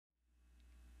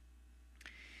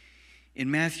In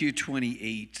Matthew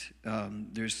 28,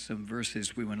 there's some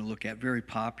verses we want to look at, very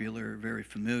popular, very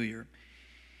familiar.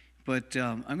 But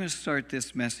I'm going to start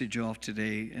this message off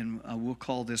today, and we'll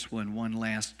call this one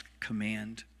last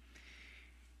command.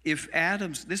 If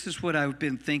Adam's, this is what I've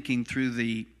been thinking through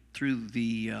the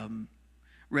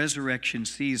resurrection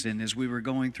season as we were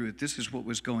going through it. This is what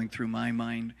was going through my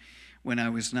mind when I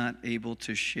was not able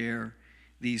to share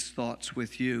these thoughts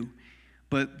with you.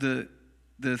 But the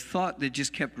thought that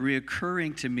just kept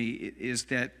reoccurring to me is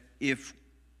that if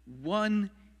one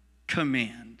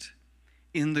command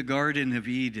in the Garden of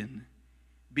Eden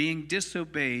being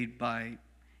disobeyed by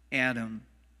Adam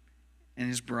and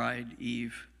his bride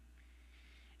Eve,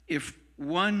 if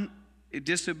one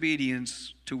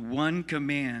disobedience to one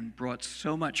command brought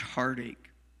so much heartache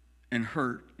and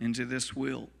hurt into this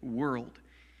world,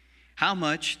 how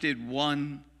much did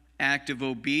one act of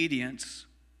obedience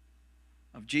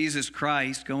of Jesus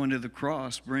Christ going to the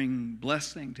cross bring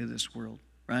blessing to this world,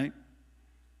 right?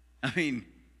 I mean,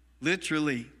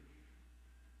 literally,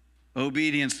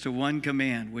 obedience to one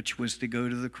command, which was to go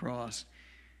to the cross,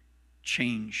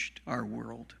 changed our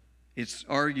world. It's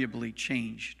arguably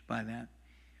changed by that.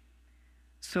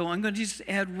 So I'm going to just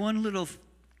add one little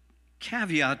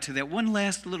caveat to that. One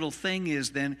last little thing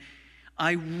is then,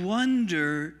 I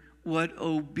wonder what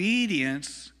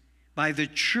obedience by the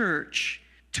church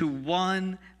to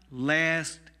one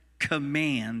last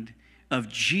command of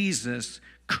Jesus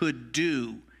could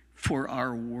do for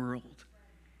our world.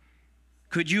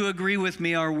 Could you agree with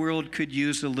me our world could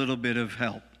use a little bit of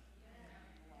help?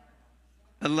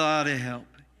 A lot of help.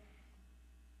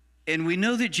 And we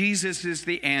know that Jesus is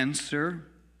the answer,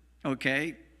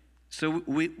 okay? So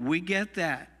we get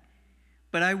that.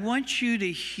 But I want you to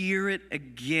hear it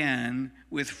again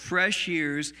with fresh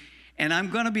ears. And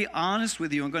I'm going to be honest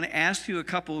with you. I'm going to ask you a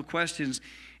couple of questions.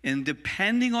 And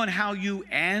depending on how you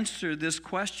answer this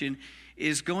question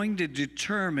is going to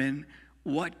determine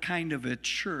what kind of a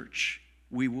church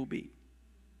we will be.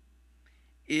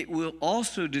 It will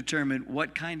also determine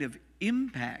what kind of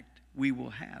impact we will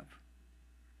have.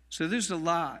 So there's a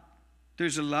lot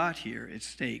here at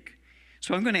stake.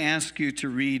 So I'm going to ask you to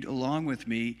read along with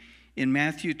me in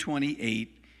Matthew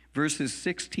 28, verses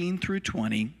 16 through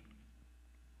 20.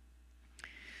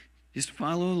 Just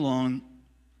follow along.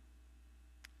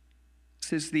 It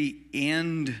says the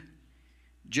end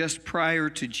just prior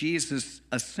to Jesus'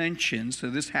 ascension. So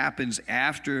this happens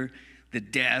after the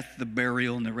death, the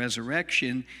burial, and the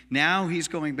resurrection. Now he's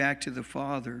going back to the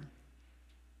Father.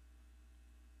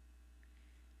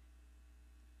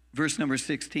 Verse number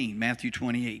 16, Matthew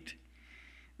 28.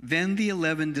 Then the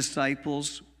 11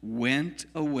 disciples went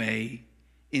away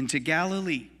into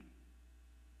Galilee,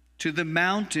 to the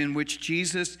mountain which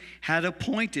Jesus had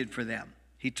appointed for them.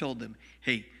 He told them,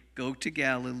 hey, go to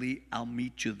Galilee, I'll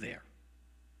meet you there.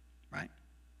 Right?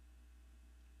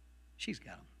 She's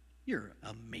got them. You're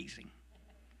amazing.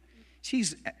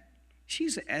 She's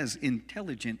as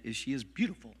intelligent as she is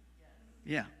beautiful.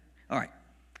 Yeah. All right.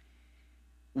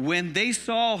 When they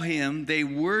saw him, they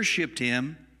worshiped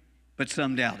him, but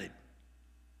some doubted.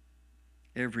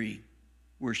 Every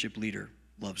worship leader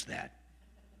loves that.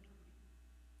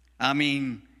 I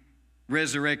mean,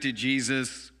 resurrected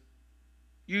Jesus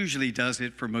usually does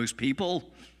it for most people,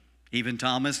 even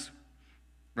Thomas,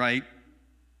 right?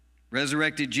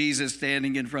 Resurrected Jesus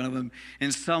standing in front of him,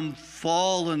 and some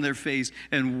fall on their face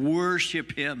and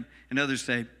worship him, and others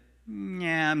say,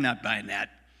 yeah, I'm not buying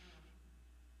that.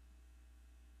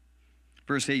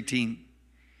 Verse 18,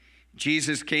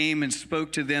 Jesus came and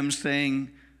spoke to them, saying,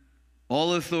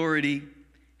 all authority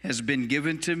has been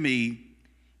given to me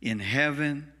in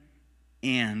heaven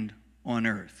and on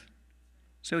earth.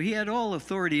 So he had all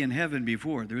authority in heaven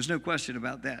before. There was no question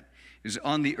about that. It was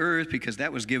on the earth because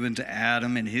that was given to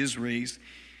Adam and his race.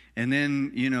 And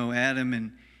then, Adam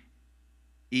and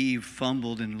Eve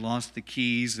fumbled and lost the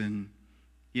keys, and,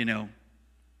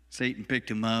 Satan picked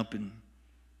him up and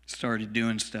started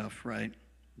doing stuff, right?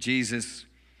 Jesus,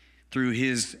 through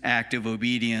his act of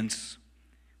obedience,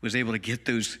 was able to get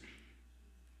those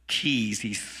keys.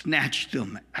 He snatched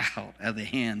them out of the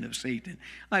hand of Satan.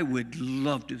 I would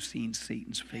love to have seen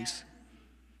Satan's face.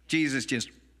 Jesus just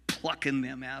plucking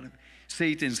them out of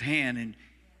Satan's hand. And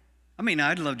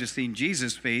I'd love to have seen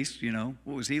Jesus' face.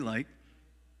 What was he like?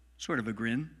 Sort of a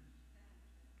grin,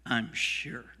 I'm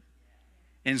sure.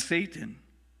 And Satan,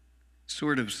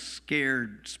 sort of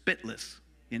scared, spitless,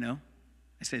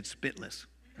 I said spitless.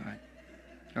 All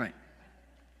right.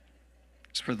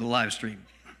 It's for the live stream.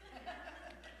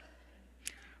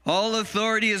 All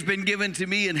authority has been given to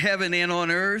me in heaven and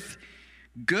on earth.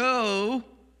 Go,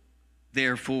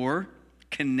 therefore,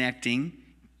 connecting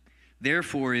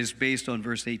therefore is based on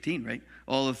verse 18, right?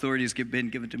 All authority has been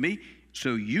given to me,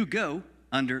 so you go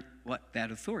under what?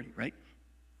 That authority, right?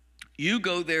 You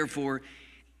go, therefore,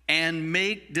 and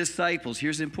make disciples.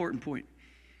 Here's the important point.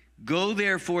 Go,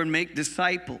 therefore, and make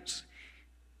disciples.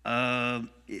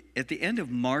 At the end of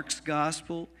Mark's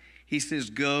gospel, he says,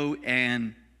 go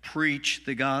and preach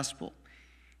the gospel.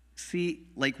 See,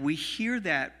 like we hear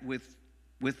that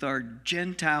with our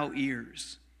Gentile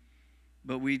ears,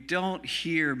 but we don't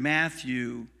hear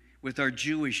Matthew with our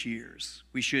Jewish ears.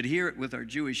 We should hear it with our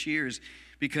Jewish ears,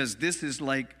 because this is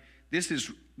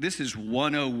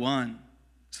 101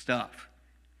 stuff.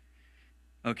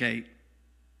 Okay.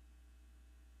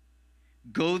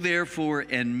 Go therefore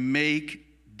and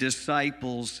make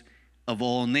disciples of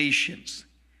all nations.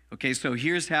 Okay, so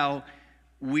here's how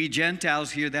we Gentiles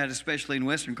hear that, especially in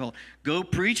Western culture. Go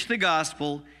preach the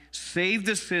gospel, save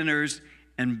the sinners,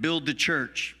 and build the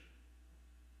church.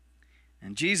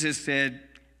 And Jesus said,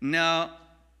 no,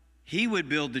 he would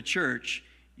build the church.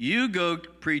 You go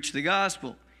preach the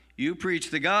gospel. You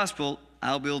preach the gospel,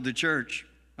 I'll build the church.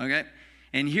 Okay?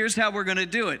 And here's how we're going to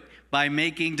do it, by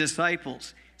making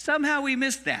disciples. Somehow we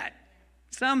missed that.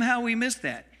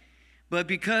 But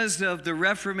because of the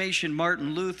Reformation,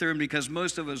 Martin Luther, and because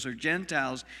most of us are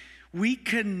Gentiles, we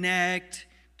connect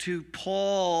to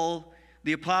Paul,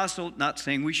 the apostle, not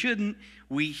saying we shouldn't.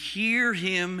 We hear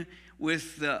him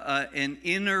with an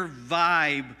inner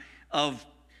vibe of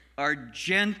our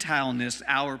Gentileness,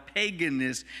 our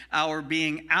paganness, our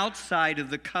being outside of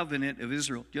the covenant of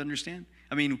Israel. Do you understand?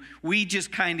 I mean, we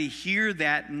just kind of hear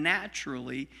that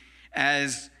naturally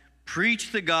as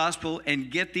preach the gospel and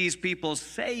get these people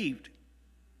saved,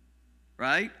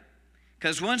 right?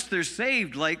 Because once they're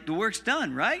saved, like, the work's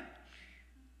done, right?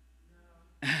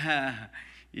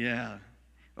 Yeah.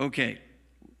 Okay.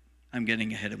 I'm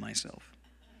getting ahead of myself.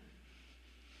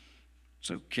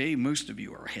 It's okay. Most of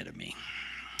you are ahead of me.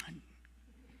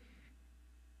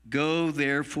 Go,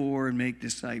 therefore, and make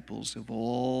disciples of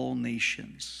all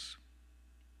nations.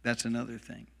 That's another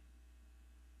thing.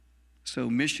 So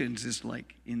missions is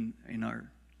like in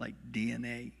our like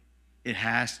DNA. It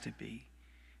has to be.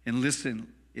 And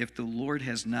listen, if the Lord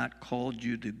has not called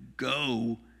you to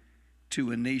go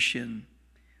to a nation,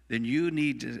 then you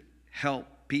need to help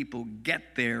people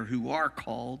get there who are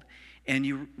called.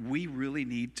 And we really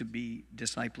need to be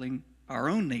discipling our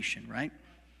own nation, right?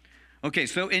 Okay,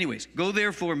 so anyways, go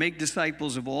therefore, make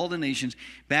disciples of all the nations,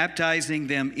 baptizing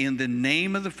them in the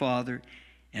name of the Father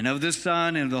and of the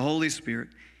Son and of the Holy Spirit,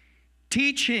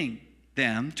 teaching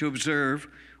them to observe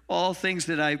all things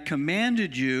that I've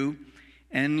commanded you,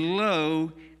 and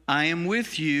lo, I am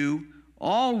with you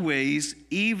always,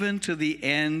 even to the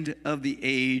end of the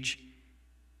age.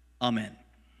 Amen.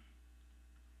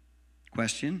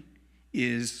 Question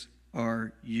is,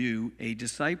 are you a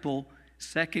disciple?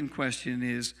 Second question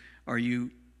is, are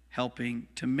you helping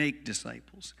to make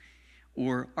disciples?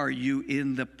 Or are you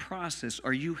in the process?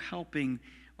 Are you helping?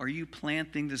 Are you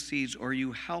planting the seeds? Or are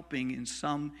you helping in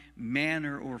some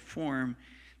manner or form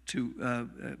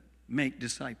to make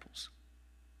disciples?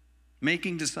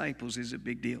 Making disciples is a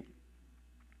big deal.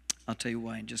 I'll tell you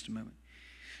why in just a moment.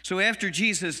 So after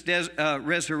Jesus'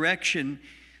 resurrection,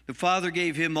 the Father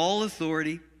gave him all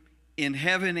authority in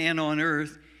heaven and on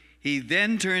earth. He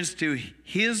then turns to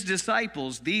his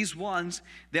disciples, these ones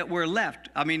that were left.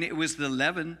 I mean, it was the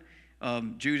 11.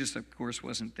 Judas, of course,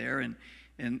 wasn't there. And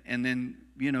then,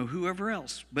 whoever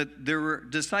else. But there were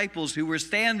disciples who were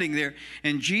standing there.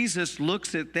 And Jesus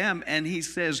looks at them and he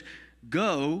says,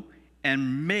 go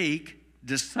and make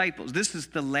disciples. This is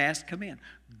the last command.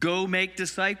 Go make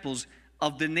disciples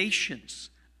of the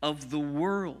nations, of the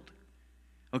world.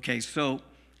 Okay, so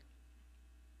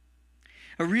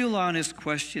a real honest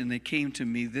question that came to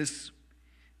me this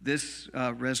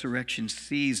resurrection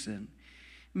season,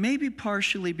 maybe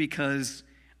partially because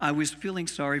I was feeling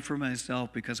sorry for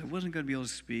myself because I wasn't going to be able to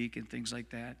speak and things like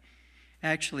that.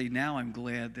 Actually, now I'm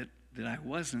glad that I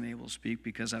wasn't able to speak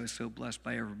because I was so blessed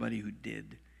by everybody who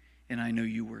did. And I know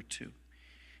you were too.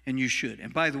 And you should.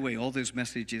 And by the way, all those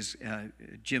messages,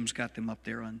 Jim's got them up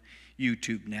there on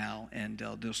YouTube now, and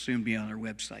they'll soon be on our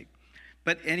website.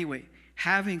 But anyway,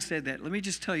 having said that, let me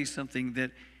just tell you something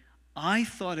that I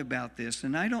thought about this,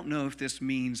 and I don't know if this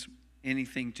means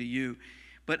anything to you,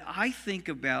 but I think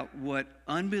about what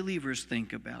unbelievers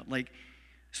think about. Like,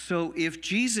 so if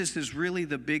Jesus is really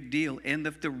the big deal, and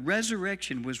if the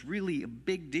resurrection was really a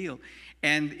big deal,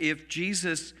 and if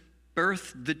Jesus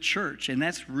birthed the church, and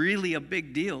that's really a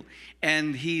big deal,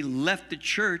 and he left the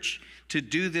church to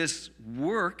do this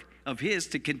work of his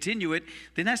to continue it,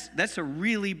 then that's a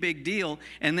really big deal.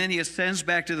 And then he ascends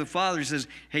back to the Father and says,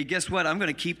 hey, guess what? I'm going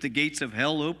to keep the gates of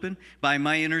hell open by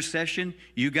my intercession.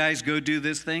 You guys go do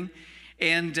this thing.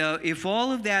 And if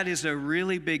all of that is a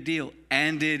really big deal,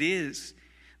 and it is,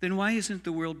 then why isn't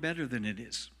the world better than it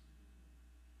is?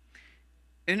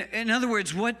 In other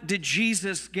words, what did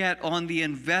Jesus get on the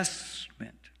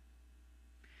investment?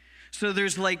 So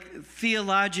there's like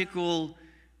theological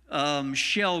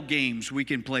shell games we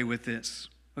can play with this.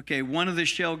 Okay, one of the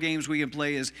shell games we can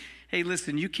play is, hey,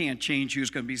 listen, you can't change who's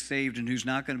going to be saved and who's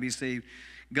not going to be saved.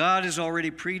 God has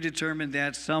already predetermined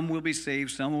that some will be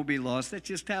saved, some will be lost. That's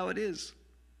just how it is.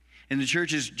 And the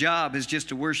church's job is just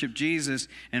to worship Jesus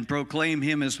and proclaim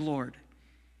him as Lord.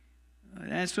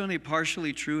 That's only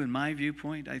partially true in my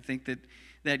viewpoint. I think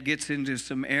that gets into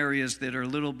some areas that are a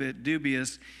little bit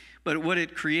dubious. But what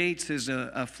it creates is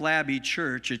a flabby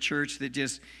church, a church that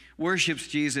just worships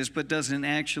Jesus but doesn't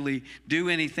actually do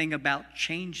anything about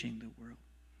changing the world.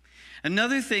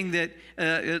 Another thing that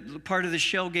part of the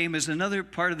shell game is, another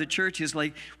part of the church is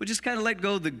like, we'll just kind of let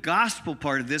go of the gospel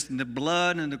part of this and the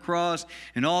blood and the cross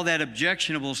and all that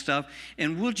objectionable stuff,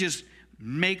 and we'll just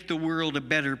make the world a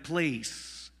better place.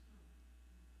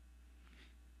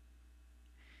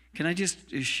 Can I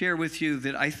just share with you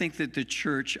that I think that the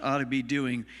church ought to be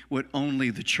doing what only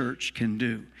the church can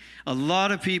do. A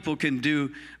lot of people can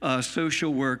do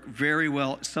social work very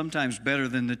well, sometimes better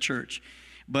than the church.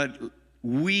 But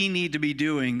we need to be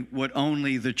doing what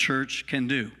only the church can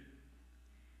do.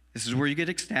 This is where you get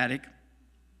ecstatic.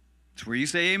 It's where you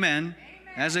say amen.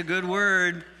 That's a good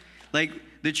word. Like,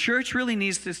 the church really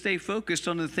needs to stay focused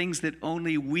on the things that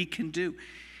only we can do.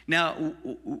 Now,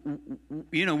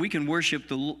 you know, we can worship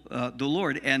the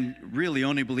Lord, and really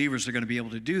only believers are going to be able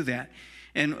to do that.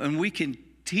 And we can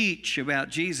teach about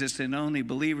Jesus, and only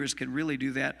believers can really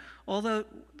do that. Although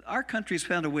our country's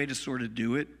found a way to sort of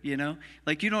do it, you know.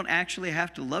 Like, you don't actually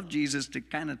have to love Jesus to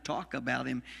kind of talk about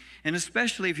him. And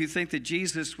especially if you think that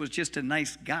Jesus was just a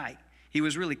nice guy. He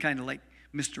was really kind of like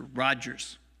Mr.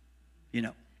 Rogers, you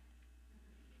know.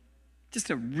 Just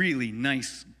a really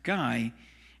nice guy.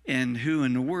 And who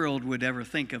in the world would ever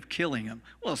think of killing him?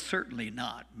 Well, certainly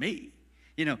not me.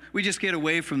 You know, we just get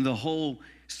away from the whole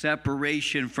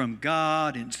separation from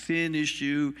God and sin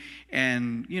issue,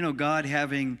 and, you know, God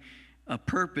having a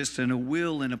purpose and a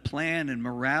will and a plan and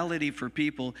morality for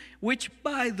people, which,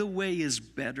 by the way, is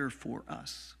better for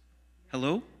us.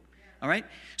 Hello? All right?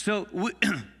 So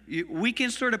we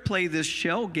can sort of play this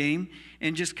shell game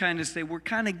and just kind of say, we're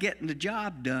kind of getting the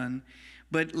job done.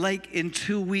 But like,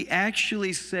 until we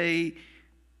actually say,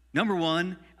 number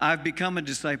one, I've become a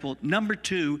disciple. Number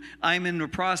two, I'm in the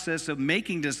process of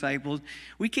making disciples.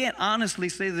 We can't honestly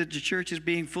say that the church is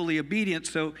being fully obedient.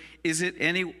 So is it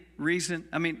any reason,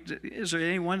 I mean, is there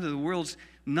any one of the world's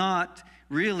not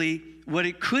really what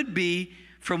it could be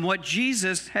from what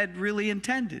Jesus had really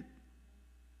intended?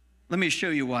 Let me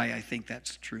show you why I think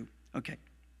that's true. Okay.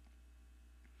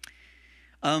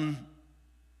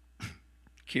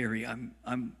 Carrie,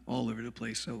 I'm all over the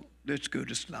place, so let's go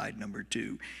to slide number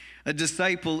 2. A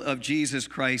disciple of Jesus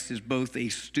Christ is both a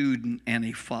student and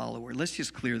a follower. Let's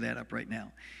just clear that up right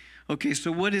now. Okay,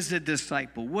 so what is a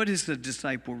disciple? What is a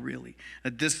disciple really?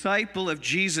 A disciple of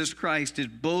Jesus Christ is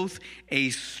both a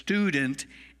student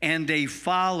and a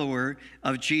follower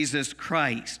of Jesus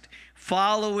Christ,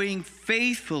 following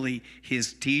faithfully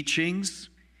his teachings,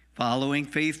 following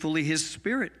faithfully his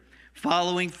spirit,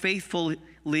 following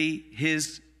faithfully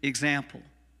his example.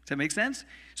 Does that make sense?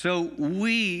 So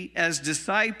we, as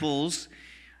disciples,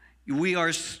 we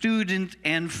are student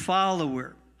and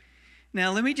follower.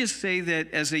 Now, let me just say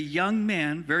that as a young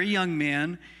man, very young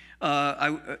man,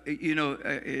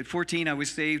 at 14 I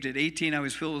was saved, at 18 I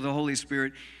was filled with the Holy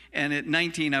Spirit, and at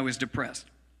 19 I was depressed.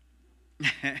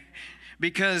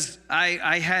 Because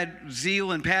I had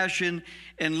zeal and passion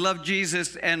and loved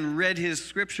Jesus and read his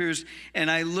scriptures, and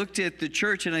I looked at the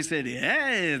church and I said,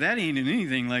 hey, that ain't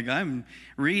anything like I'm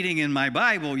reading in my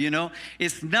Bible, you know.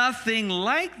 It's nothing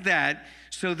like that.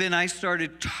 So then I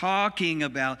started talking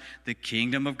about the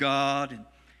kingdom of God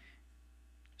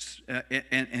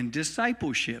and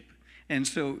discipleship. And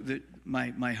so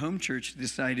my home church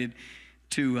decided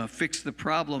to fix the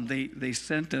problem. They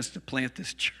sent us to plant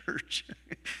this church.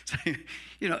 So,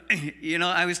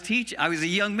 I was a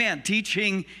young man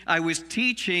teaching. I was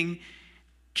teaching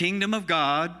kingdom of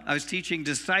God. I was teaching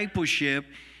discipleship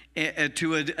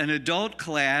to an adult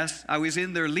class. I was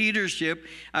in their leadership.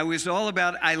 I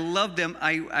loved them.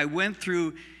 I went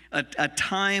through a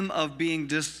time of being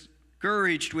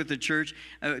discouraged with the church,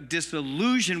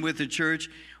 disillusioned with the church,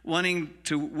 wanting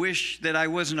to wish that I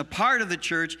wasn't a part of the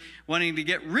church, wanting to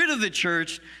get rid of the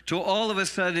church, to all of a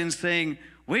sudden saying,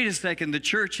 wait a second, the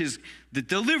church is the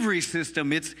delivery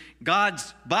system. It's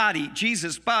God's body,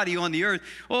 Jesus' body on the earth.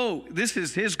 Oh, this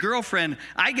is his girlfriend.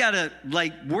 I got to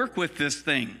work with this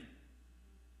thing.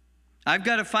 I've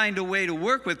got to find a way to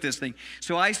work with this thing.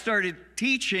 So I started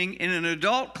teaching in an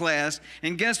adult class,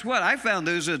 and guess what? I found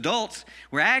those adults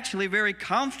were actually very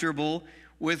comfortable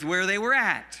with where they were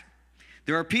at.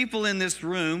 There are people in this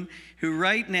room who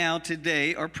right now,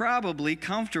 today, are probably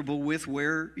comfortable with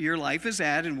where your life is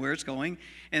at and where it's going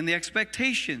and the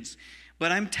expectations.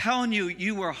 But I'm telling you,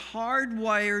 you were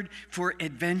hardwired for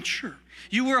adventure.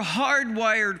 You were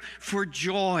hardwired for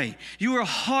joy. You were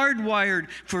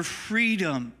hardwired for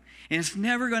freedom. And it's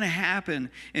never going to happen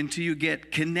until you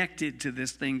get connected to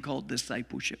this thing called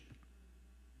discipleship.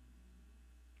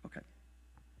 Okay.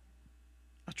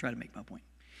 I'll try to make my point.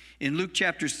 In Luke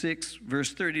chapter 6,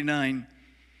 verse 39,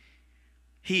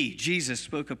 he, Jesus,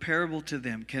 spoke a parable to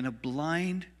them. Can a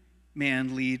blind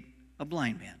man lead a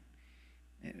blind man?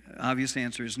 Obvious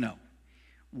answer is no.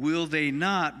 Will they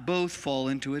not both fall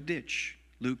into a ditch?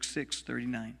 Luke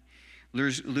 6:39.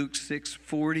 Luke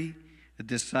 6:40. A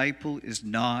disciple is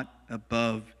not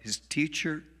above his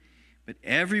teacher, but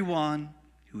everyone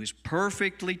who is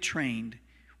perfectly trained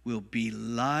will be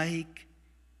like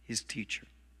his teacher.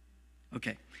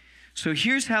 Okay, so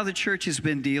here's how the church has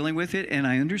been dealing with it, and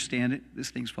I understand it.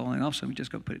 This thing's falling off, so I'm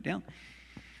just going to put it down.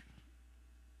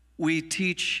 We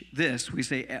teach this. We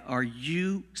say, are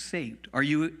you saved?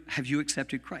 Have you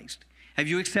accepted Christ? Have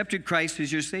you accepted Christ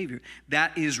as your Savior?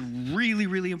 That is really,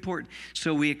 really important.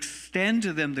 So we extend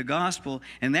to them the gospel,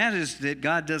 and that is that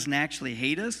God doesn't actually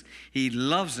hate us. He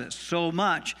loves us so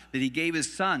much that he gave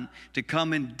his son to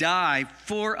come and die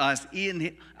for us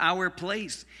in our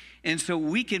place. And so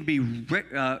we can be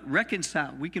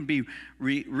reconciled. We can be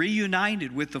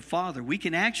reunited with the Father. We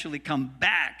can actually come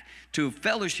back to a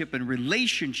fellowship and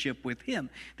relationship with him.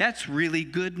 That's really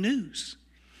good news.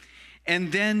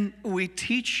 And then we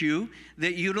teach you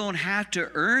that you don't have to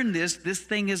earn this. This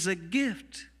thing is a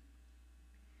gift.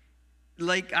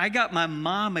 Like I got my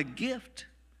mom a gift.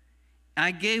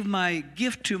 I gave my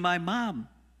gift to my mom.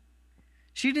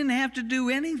 She didn't have to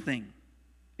do anything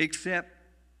except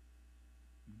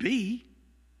be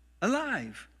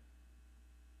alive.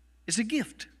 It's a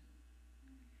gift.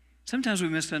 Sometimes we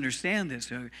misunderstand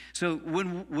this. So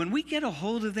when we get a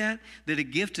hold of that a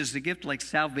gift is a gift, like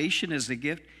salvation is a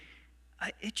gift,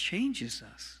 it changes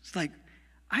us. It's like,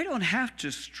 I don't have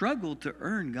to struggle to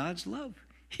earn God's love.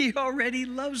 He already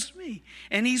loves me,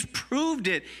 and he's proved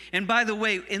it. And by the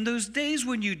way, in those days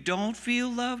when you don't feel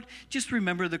loved, just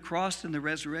remember the cross and the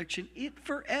resurrection. It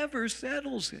forever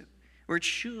settles it, or it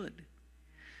should.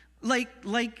 Like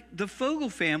the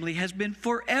Fogel family has been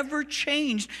forever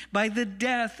changed by the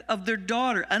death of their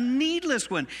daughter, a needless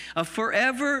one. A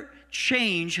forever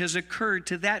change has occurred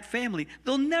to that family.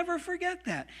 They'll never forget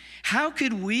that. How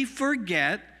could we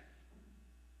forget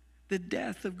the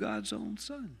death of God's own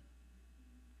son?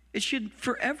 It should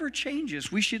forever change us.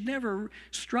 We should never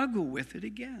struggle with it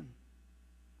again.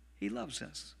 He loves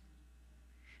us.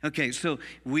 Okay, so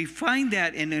we find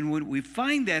that, and then when we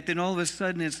find that, then all of a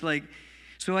sudden it's like,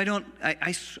 so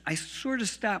I sort of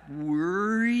stop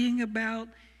worrying about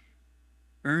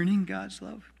earning God's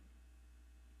love.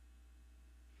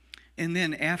 And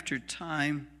then after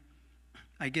time,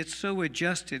 I get so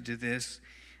adjusted to this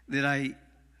that I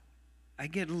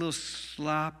get a little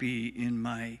sloppy in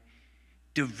my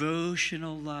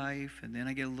devotional life, and then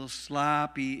I get a little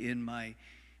sloppy in my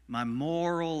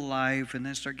moral life, and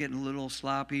then start getting a little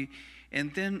sloppy,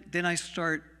 and then I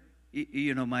start,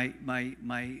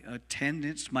 my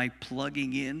attendance, my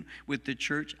plugging in with the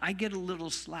church. I get a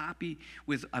little sloppy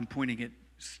with, I'm pointing at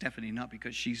Stephanie, not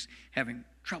because she's having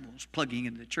troubles plugging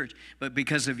into the church, but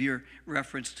because of your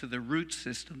reference to the root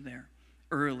system there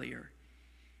earlier.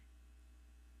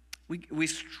 We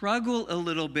struggle a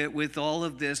little bit with all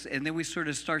of this, and then we sort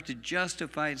of start to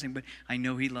justify and saying, but I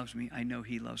know he loves me, I know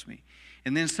he loves me.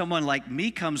 And then someone like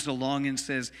me comes along and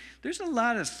says, there's a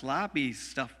lot of sloppy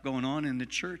stuff going on in the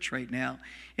church right now.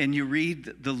 And you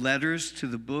read the letters to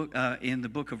the book, in the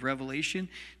book of Revelation,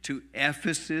 to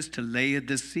Ephesus, to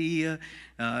Laodicea.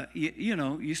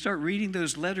 You start reading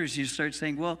those letters, you start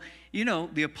saying, well,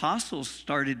 the apostles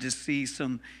started to see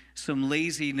some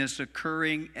laziness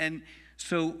occurring, and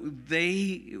so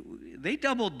they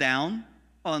doubled down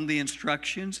on the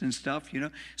instructions and stuff,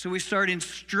 So we start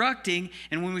instructing,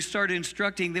 and when we start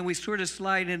instructing, then we sort of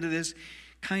slide into this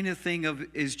kind of thing of,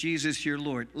 is Jesus your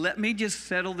Lord? Let me just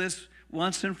settle this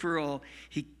once and for all.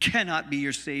 He cannot be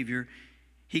your Savior.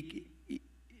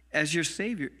 As your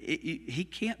Savior, he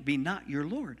can't be not your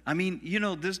Lord. I mean, you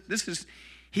know, this is,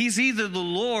 he's either the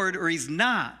Lord or he's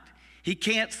not. He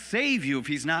can't save you if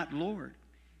he's not Lord.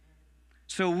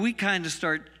 So we kind of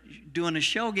start doing a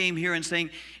shell game here and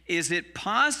saying, is it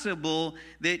possible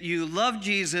that you love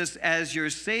Jesus as your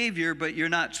Savior, but you're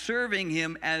not serving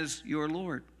him as your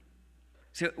Lord?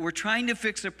 So we're trying to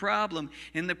fix a problem,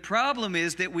 and the problem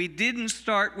is that we didn't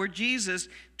start where Jesus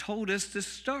told us to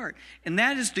start, and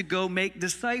that is to go make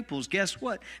disciples. Guess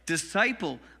what?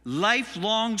 Disciple,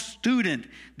 lifelong student.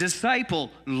 Disciple,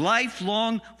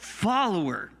 lifelong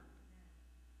follower.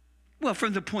 Well,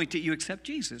 from the point that you accept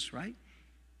Jesus, right?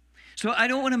 So I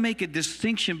don't want to make a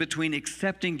distinction between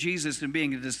accepting Jesus and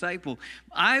being a disciple.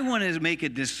 I want to make a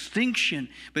distinction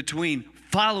between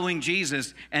following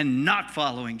Jesus and not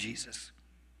following Jesus.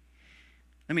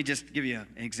 Let me just give you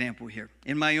an example here.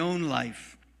 In my own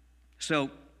life, so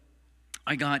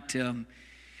I got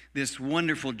this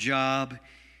wonderful job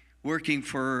working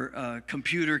for a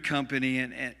computer company,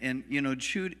 and you know,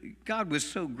 God was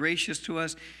so gracious to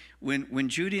us. When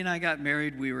Judy and I got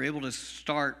married, we were able to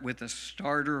start with a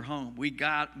starter home. We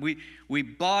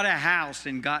bought a house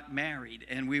and got married,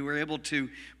 and we were able to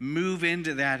move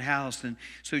into that house. And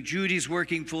so Judy's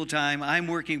working full-time, I'm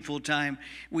working full-time.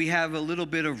 We have a little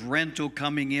bit of rental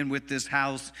coming in with this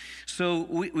house. So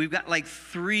we've got like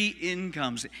 3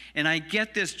 incomes. And I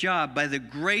get this job by the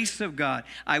grace of God.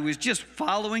 I was just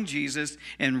following Jesus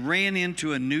and ran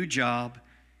into a new job.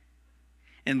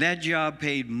 And that job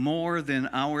paid more than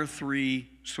our 3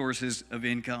 sources of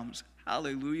incomes.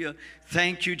 Hallelujah.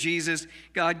 Thank you, Jesus.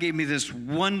 God gave me this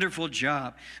wonderful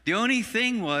job. The only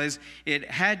thing was, it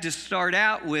had to start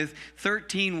out with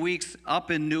 13 weeks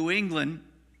up in New England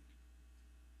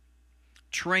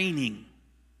training.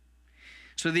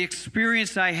 So the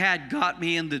experience I had got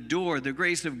me in the door. The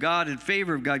grace of God and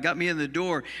favor of God got me in the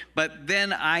door. But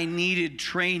then I needed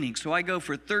training. So I go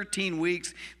for 13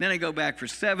 weeks. Then I go back for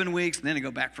 7 weeks. And then I go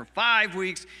back for 5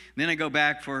 weeks. And then I go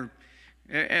back for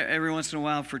every once in a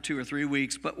while for 2 or 3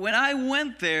 weeks. But when I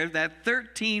went there, that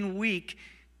 13-week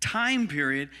time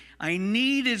period, I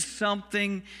needed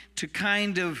something to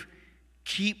kind of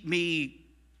keep me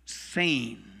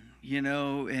sane, you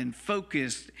know, and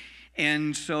focused.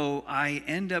 And so I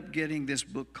end up getting this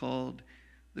book called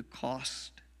The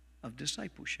Cost of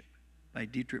Discipleship by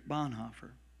Dietrich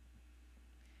Bonhoeffer.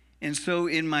 And so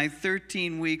in my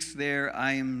 13 weeks there,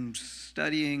 I am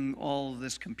studying all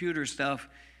this computer stuff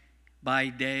by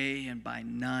day and by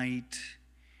night.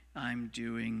 I'm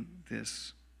doing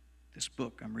this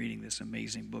book. I'm reading this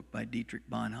amazing book by Dietrich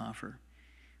Bonhoeffer,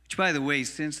 which, by the way,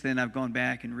 since then I've gone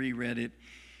back and reread it.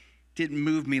 Didn't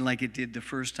move me like it did the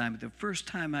first time. But the first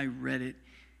time I read it,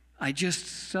 I just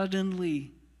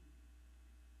suddenly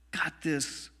got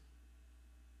this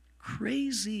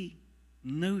crazy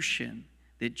notion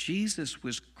that Jesus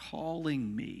was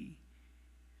calling me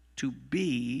to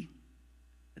be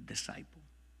a disciple.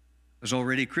 I was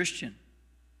already a Christian.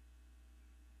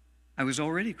 I was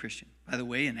already a Christian. By the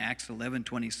way, in Acts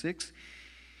 11:26,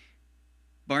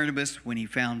 Barnabas, when he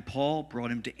found Paul, brought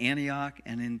him to Antioch.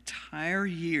 An entire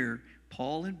year,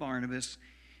 Paul and Barnabas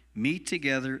meet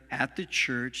together at the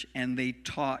church, and they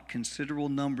taught considerable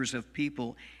numbers of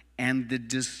people. And the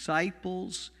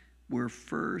disciples were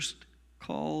first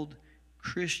called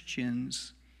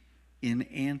Christians in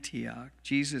Antioch.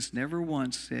 Jesus never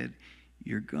once said,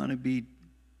 "You're going to be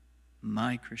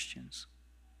my Christians."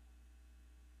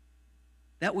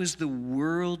 That was the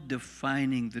world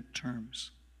defining the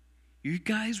terms. You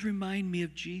guys remind me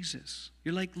of Jesus.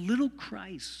 You're like little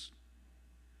Christ.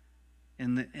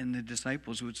 And the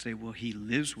disciples would say, well, he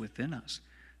lives within us.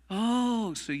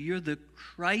 Oh, so you're the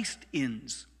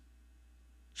Christ-ins.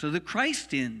 So the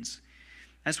Christ-ins,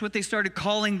 that's what they started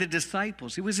calling the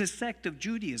disciples. It was a sect of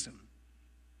Judaism.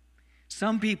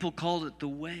 Some people called it the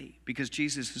way, because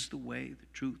Jesus is the way, the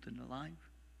truth, and the life.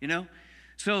 You know?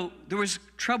 So there was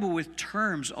trouble with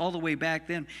terms all the way back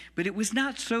then. But it was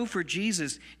not so for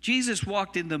Jesus. Jesus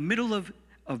walked in the middle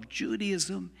of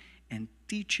Judaism and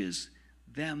teaches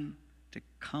them to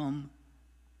come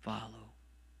follow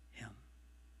him.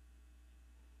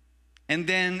 And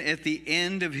then at the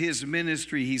end of his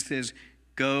ministry, he says,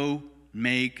 go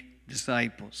make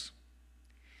disciples.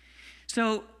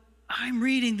 So I'm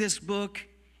reading this book,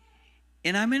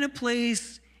 and I'm in a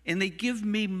place, and they give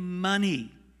me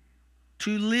money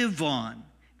to live on.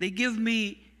 They give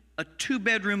me a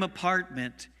 2-bedroom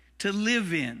apartment to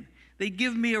live in. They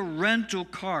give me a rental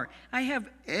car. I have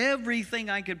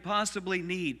everything I could possibly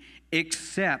need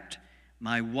except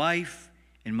my wife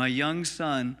and my young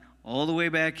son all the way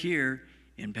back here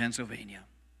in Pennsylvania.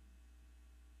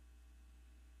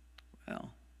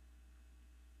 Well,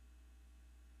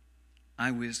 I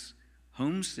was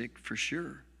homesick for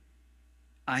sure.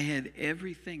 I had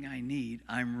everything I need.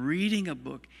 I'm reading a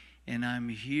book, and I'm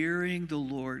hearing the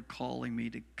Lord calling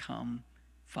me to come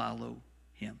follow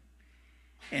him.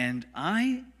 And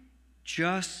I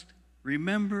just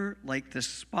remember like the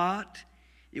spot.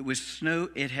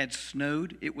 It had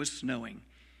snowed. It was snowing.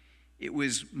 It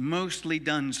was mostly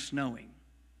done snowing.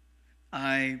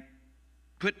 I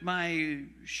put my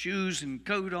shoes and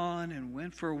coat on and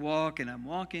went for a walk, and I'm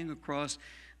walking across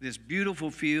this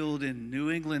beautiful field in New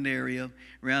England area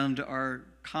around our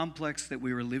complex that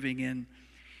we were living in,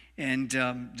 and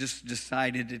just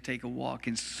decided to take a walk.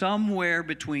 And somewhere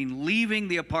between leaving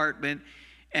the apartment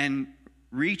and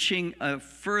reaching a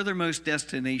furthermost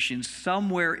destination,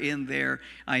 somewhere in there,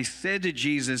 I said to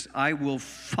Jesus, I will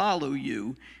follow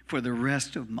you for the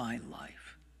rest of my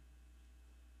life.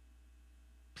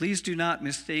 Please do not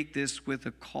mistake this with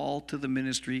a call to the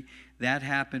ministry. That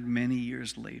happened many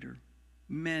years later.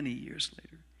 Many years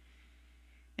later.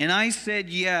 And I said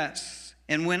yes.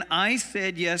 And when I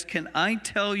said yes, can I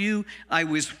tell you, I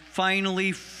was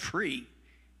finally free.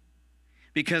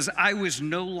 Because I was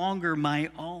no longer my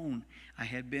own. I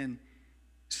had been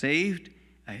saved.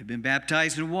 I had been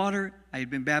baptized in water. I had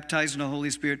been baptized in the Holy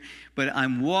Spirit. But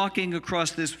I'm walking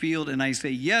across this field, and I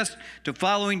say yes to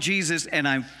following Jesus, and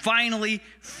I'm finally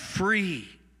free.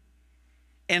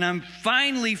 And I'm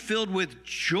finally filled with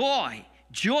joy.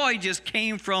 Joy just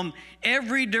came from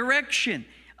every direction.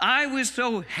 I was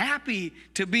so happy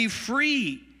to be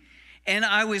free. And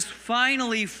I was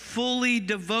finally fully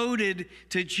devoted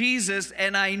to Jesus,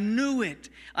 and I knew it.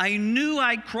 I knew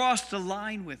I crossed the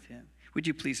line with him. Would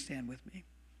you please stand with me?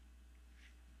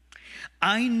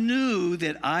 I knew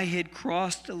that I had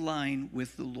crossed the line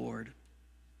with the Lord.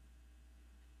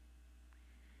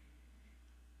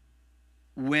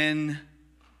 When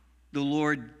the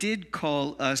Lord did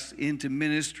call us into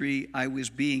ministry, I was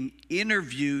being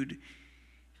interviewed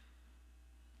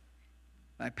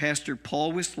by Pastor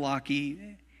Paul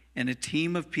Wislocki and a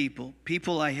team of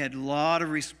people I had a lot of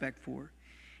respect for.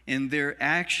 And they're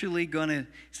actually going to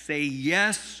say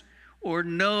yes or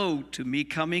no to me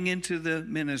coming into the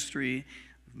ministry,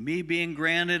 me being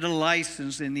granted a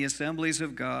license in the Assemblies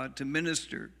of God to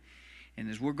minister. And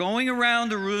as we're going around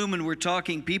the room and we're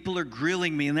talking, people are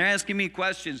grilling me and they're asking me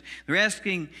questions. They're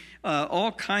asking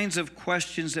all kinds of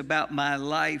questions about my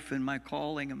life and my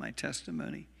calling and my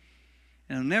testimony.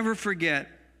 And I'll never forget,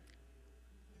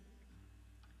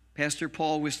 Pastor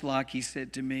Paul Wislocki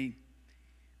said to me,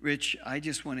 Rich, I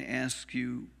just want to ask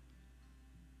you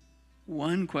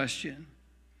one question.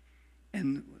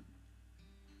 And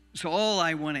so all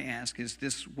I want to ask is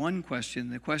this one question.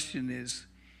 The question is,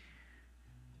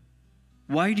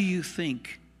 why do you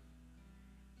think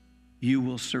you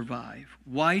will survive?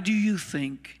 Why do you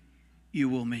think you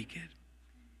will make it?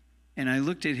 And I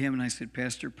looked at him and I said,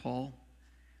 Pastor Paul,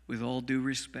 with all due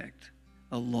respect,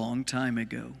 a long time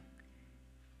ago,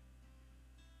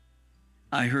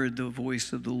 I heard the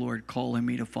voice of the Lord calling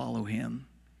me to follow him,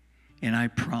 and I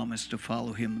promised to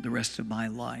follow him the rest of my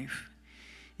life.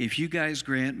 If you guys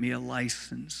grant me a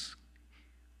license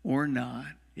or not,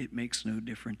 it makes no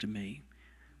difference to me.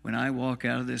 When I walk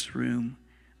out of this room,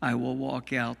 I will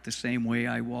walk out the same way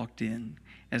I walked in,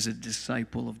 as a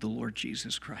disciple of the Lord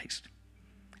Jesus Christ.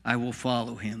 I will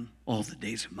follow him all the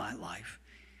days of my life.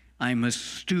 I'm a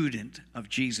student of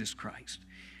Jesus Christ.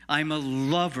 I'm a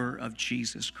lover of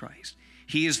Jesus Christ.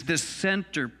 He is the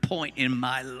center point in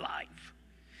my life.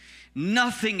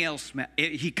 Nothing else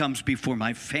matters. He comes before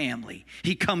my family.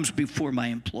 He comes before my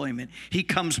employment. He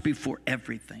comes before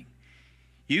everything.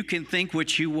 You can think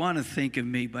what you want to think of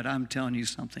me, but I'm telling you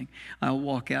something. I'll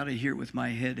walk out of here with my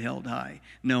head held high,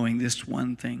 knowing this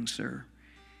one thing, sir.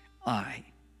 I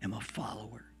am a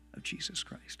follower of Jesus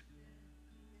Christ.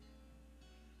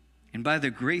 And by the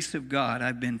grace of God,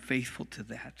 I've been faithful to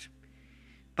that.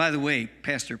 By the way,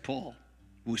 Pastor Paul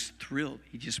was thrilled.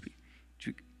 He just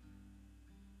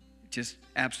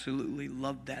absolutely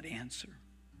loved that answer.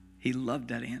 He loved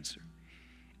that answer.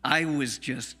 I was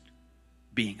just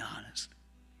being honest.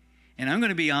 And I'm going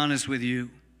to be honest with you.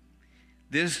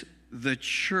 The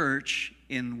church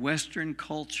in Western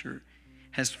culture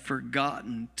has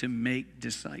forgotten to make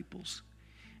disciples.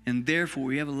 And therefore,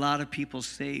 we have a lot of people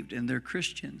saved, and they're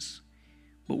Christians,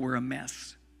 but we're a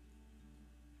mess.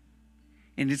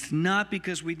 And it's not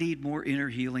because we need more inner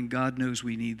healing. God knows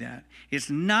we need that.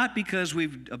 It's not because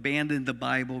we've abandoned the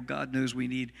Bible. God knows we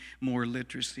need more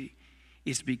literacy.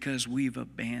 It's because we've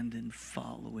abandoned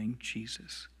following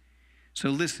Jesus. So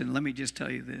listen, let me just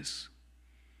tell you this.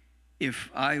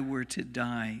 if I were to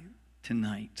die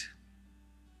tonight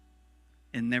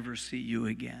and never see you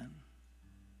again,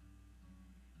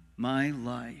 my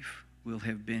life will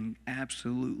have been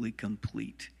absolutely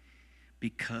complete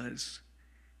because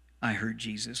I heard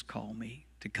Jesus call me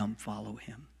to come follow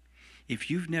him. If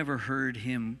you've never heard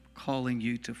him calling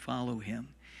you to follow him,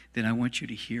 then I want you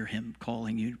to hear him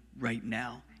calling you right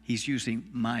now. He's using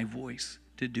my voice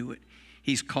to do it.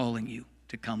 He's calling you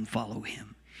to come follow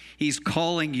him. He's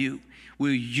calling you.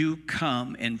 Will you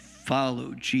come and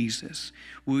follow Jesus?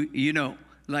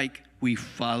 We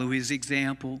follow his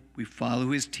example. We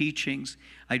follow his teachings.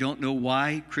 I don't know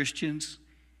why Christians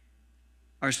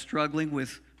are struggling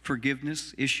with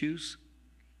forgiveness issues.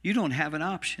 You don't have an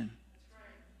option.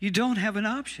 You don't have an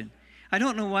option. I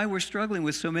don't know why we're struggling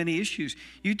with so many issues.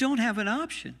 You don't have an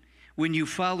option when you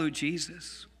follow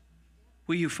Jesus.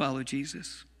 Will you follow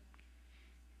Jesus?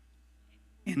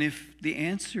 And if the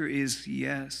answer is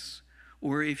yes,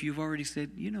 or if you've already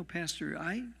said, Pastor,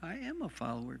 I am a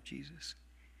follower of Jesus,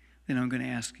 then I'm going to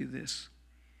ask you this.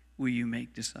 Will you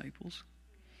make disciples?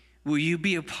 Will you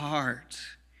be a part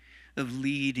of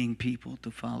leading people to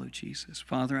follow Jesus?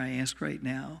 Father, I ask right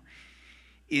now,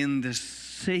 in the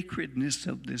sacredness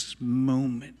of this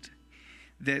moment,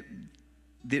 that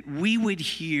we would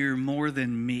hear more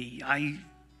than me.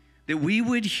 That we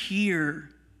would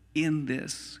hear in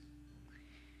this.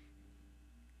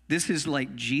 This is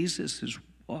like Jesus is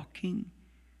walking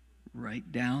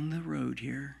right down the road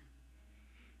here.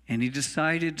 And he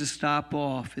decided to stop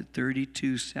off at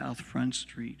 32 South Front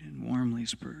Street in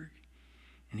Wormleysburg.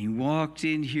 And he walked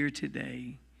in here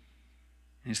today.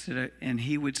 And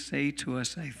he would say to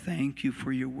us, I thank you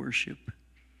for your worship.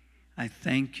 I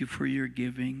thank you for your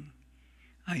giving.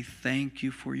 I thank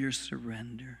you for your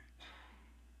surrender.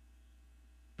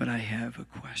 But I have a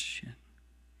question.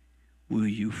 Will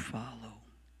you follow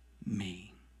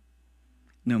me,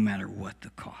 no matter what the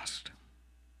cost?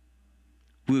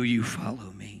 Will you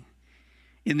follow me?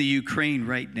 In the Ukraine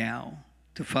right now,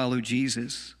 to follow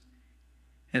Jesus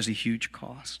has a huge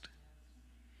cost.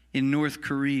 In North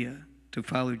Korea, to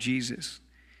follow Jesus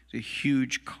is a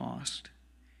huge cost.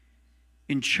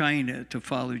 In China, to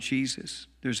follow Jesus,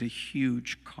 there's a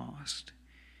huge cost.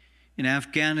 In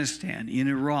Afghanistan, in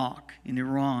Iraq, in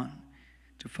Iran,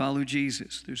 to follow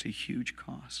Jesus, there's a huge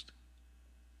cost.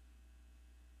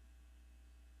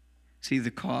 See,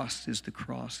 the cost is the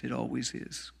cross. It always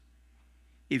is.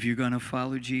 If you're going to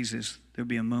follow Jesus, there'll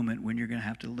be a moment when you're going to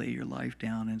have to lay your life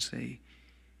down and say,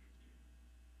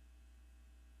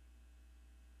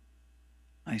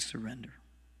 I surrender.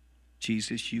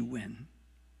 Jesus, you win.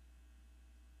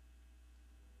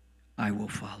 I will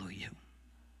follow you.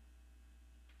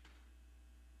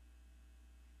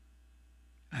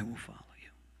 I will follow you.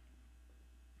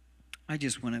 I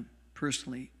just want to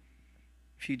personally,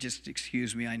 if you just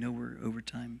excuse me, I know we're over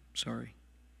time. Sorry.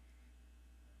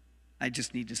 I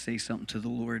just need to say something to the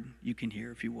Lord. You can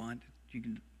hear if you want. You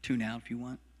can tune out if you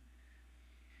want.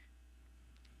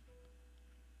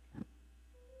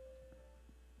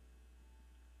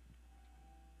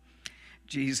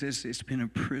 Jesus, it's been a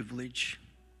privilege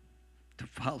to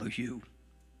follow you.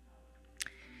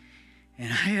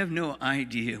 And I have no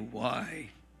idea why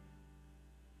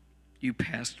you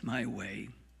passed my way.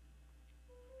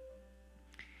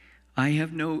 I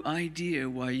have no idea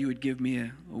why you would give me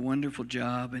a wonderful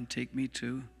job and take me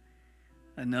to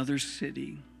another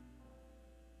city.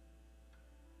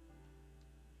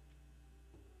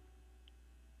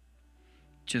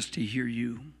 Just to hear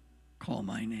you call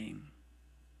my name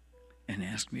and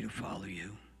ask me to follow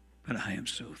you. But I am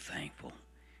so thankful.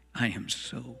 I am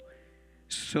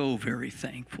so very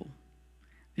thankful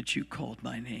that you called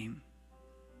my name.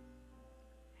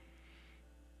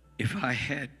 If I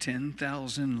had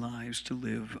 10,000 lives to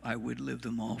live, I would live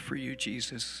them all for you,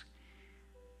 Jesus.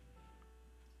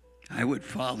 I would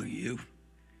follow you.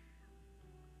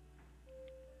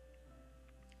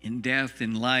 In death,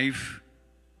 in life,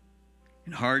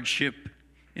 in hardship,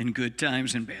 in good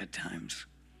times and bad times,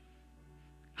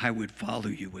 I would follow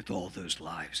you with all those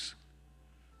lives.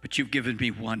 But you've given me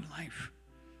one life.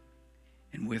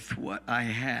 And with what I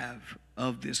have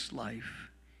of this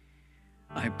life,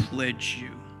 I pledge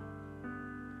you,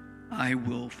 I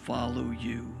will follow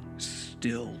you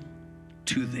still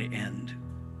to the end.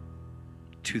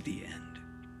 To the end.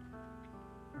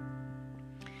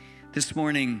 This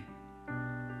morning,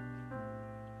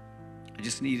 I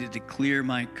just needed to clear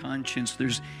my conscience.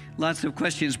 There's lots of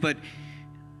questions, but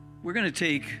we're going to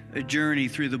take a journey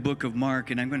through the book of Mark,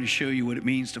 and I'm going to show you what it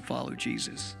means to follow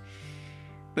Jesus.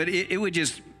 But it would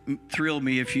just thrill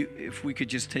me if we could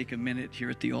just take a minute here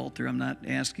at the altar. I'm not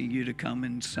asking you to come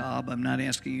and sob. I'm not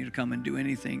asking you to come and do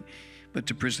anything, but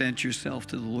to present yourself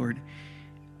to the Lord.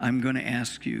 I'm going to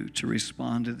ask you to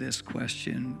respond to this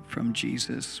question from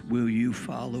Jesus. Will you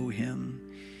follow him?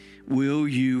 Will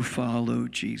you follow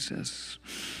Jesus?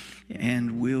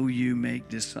 And will you make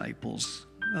disciples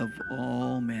of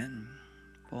all men?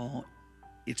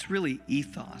 It's really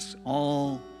ethos,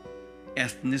 all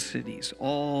ethnicities,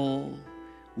 all.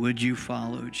 Would you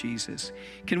follow Jesus?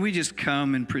 Can we just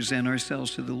come and present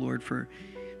ourselves to the Lord for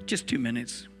just 2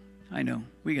 minutes? I know,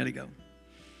 we got to go.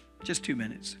 Just 2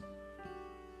 minutes.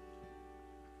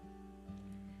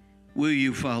 Will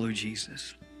you follow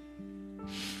Jesus?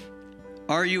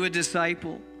 Are you a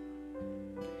disciple?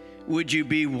 Would you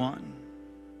be one?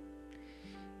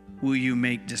 Will you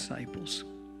make disciples?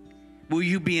 Will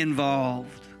you be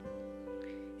involved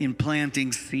in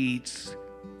planting seeds?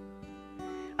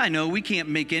 I know we can't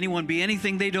make anyone be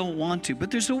anything they don't want to,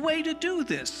 but there's a way to do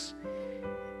this.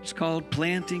 It's called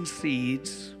planting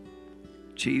seeds.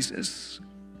 Jesus,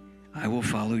 I will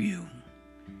follow you.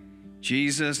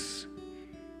 Jesus,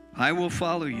 I will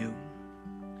follow you.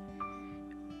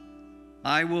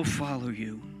 I will follow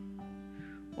you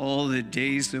all the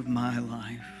days of my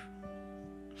life.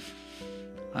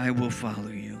 I will follow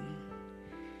you.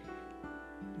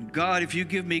 God, if you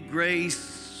give me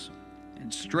grace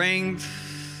and strength,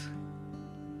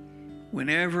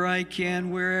 whenever I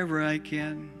can, wherever I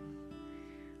can,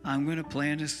 I'm going to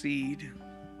plant a seed.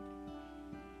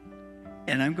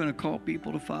 And I'm going to call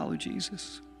people to follow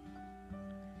Jesus.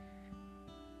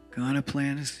 Going to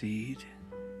plant a seed.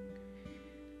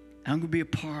 I'm going to be a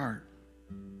part.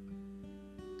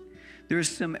 There's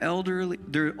some elderly,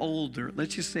 they're older,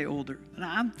 let's just say older. And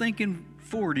I'm thinking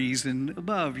 40s and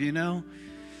above, you know.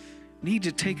 Need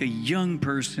to take a young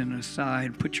person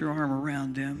aside, put your arm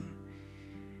around them,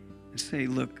 and say,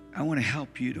 look, I want to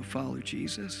help you to follow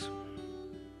Jesus.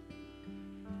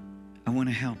 I want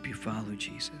to help you follow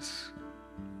Jesus.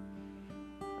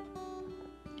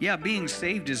 Yeah, being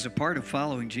saved is a part of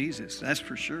following Jesus, that's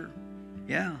for sure.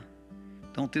 Yeah,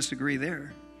 don't disagree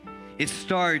there. It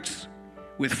starts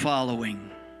with following.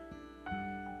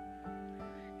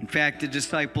 In fact, the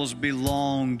disciples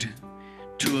belonged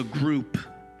to a group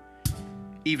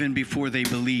even before they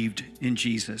believed in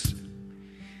Jesus.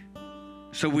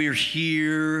 So we're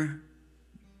here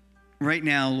right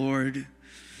now, Lord,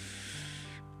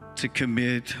 to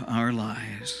commit our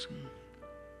lives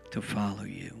to follow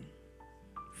you.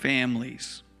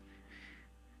 Families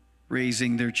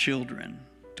raising their children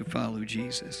to follow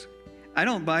Jesus. I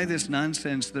don't buy this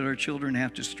nonsense that our children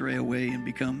have to stray away and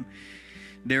become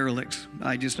derelicts.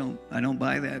 I don't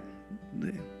buy that.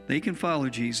 They can follow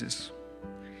Jesus.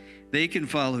 They can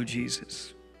follow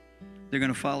Jesus. They're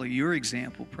going to follow your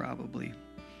example, probably.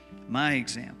 My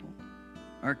example.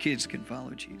 Our kids can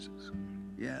follow Jesus.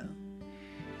 Yeah.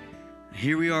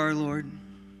 Here we are, Lord.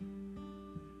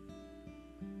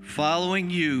 Following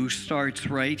you starts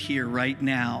right here, right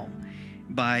now,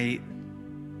 by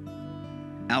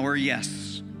our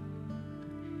yes.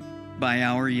 By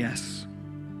our yes.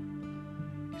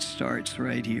 It starts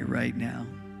right here, right now.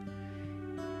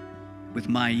 With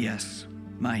my yes.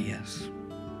 My yes.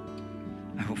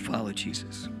 I will follow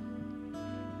Jesus.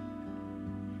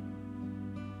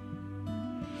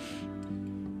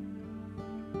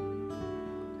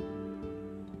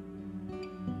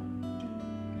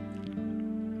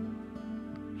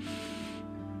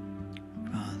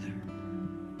 Father.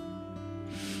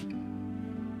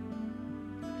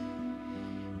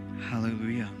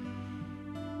 Hallelujah.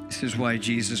 This is why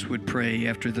Jesus would pray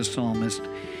after the psalmist,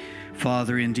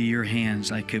 Father, into your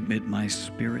hands I commit my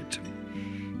spirit.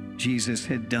 Jesus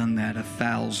had done that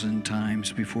 1,000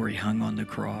 times before he hung on the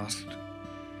cross.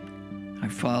 I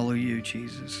follow you,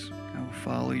 Jesus. I will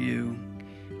follow you.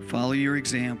 Follow your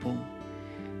example.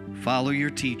 Follow your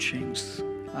teachings.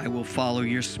 I will follow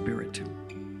your spirit.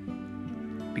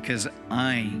 Because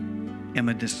I am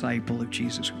a disciple of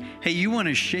Jesus. Hey, you want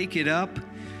to shake it up?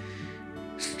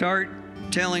 Start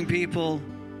telling people,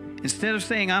 instead of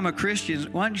saying I'm a Christian,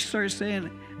 why don't you start saying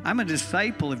I'm a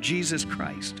disciple of Jesus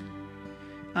Christ.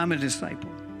 I'm a disciple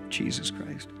of Jesus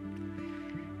Christ.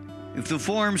 If the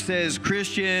form says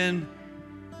Christian,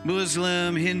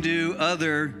 Muslim, Hindu,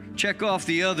 other, check off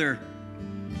the other.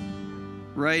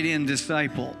 Write in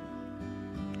disciple.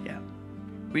 Yeah.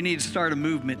 We need to start a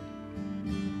movement.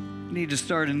 We need to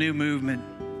start a new movement.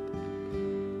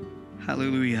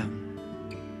 Hallelujah.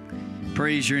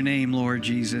 Praise your name, Lord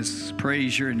Jesus.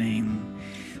 Praise your name.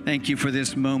 Thank you for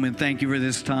this moment. Thank you for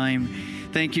this time.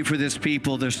 Thank you for this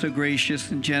people. They're so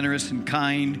gracious and generous and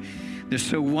kind. They're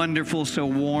so wonderful, so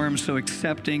warm, so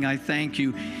accepting. I thank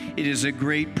you. It is a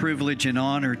great privilege and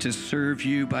honor to serve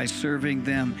you by serving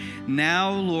them.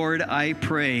 Now, Lord, I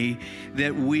pray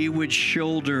that we would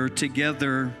shoulder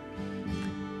together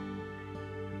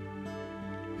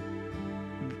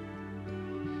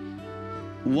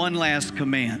one last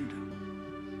command: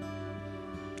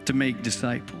 to make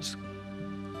disciples.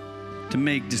 To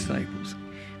make disciples.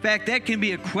 In fact, that can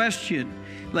be a question.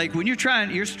 Like when you're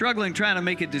struggling trying to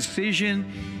make a decision,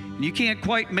 and you can't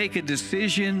quite make a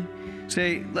decision,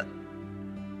 say,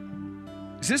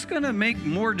 is this going to make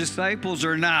more disciples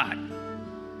or not?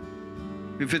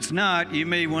 If it's not, you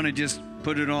may want to just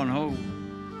put it on hold.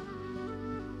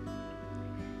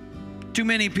 Too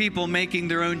many people making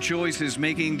their own choices,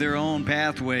 making their own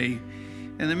pathway,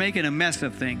 and they're making a mess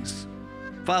of things.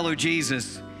 Follow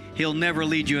Jesus. He'll never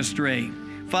lead you astray.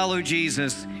 Follow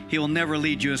Jesus. He will never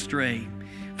lead you astray.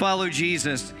 Follow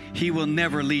Jesus. He will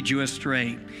never lead you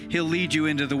astray. He'll lead you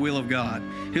into the will of God.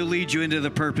 He'll lead you into the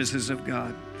purposes of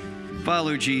God.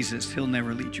 Follow Jesus. He'll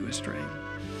never lead you astray.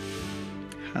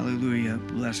 Hallelujah.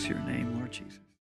 Bless your name, Lord Jesus.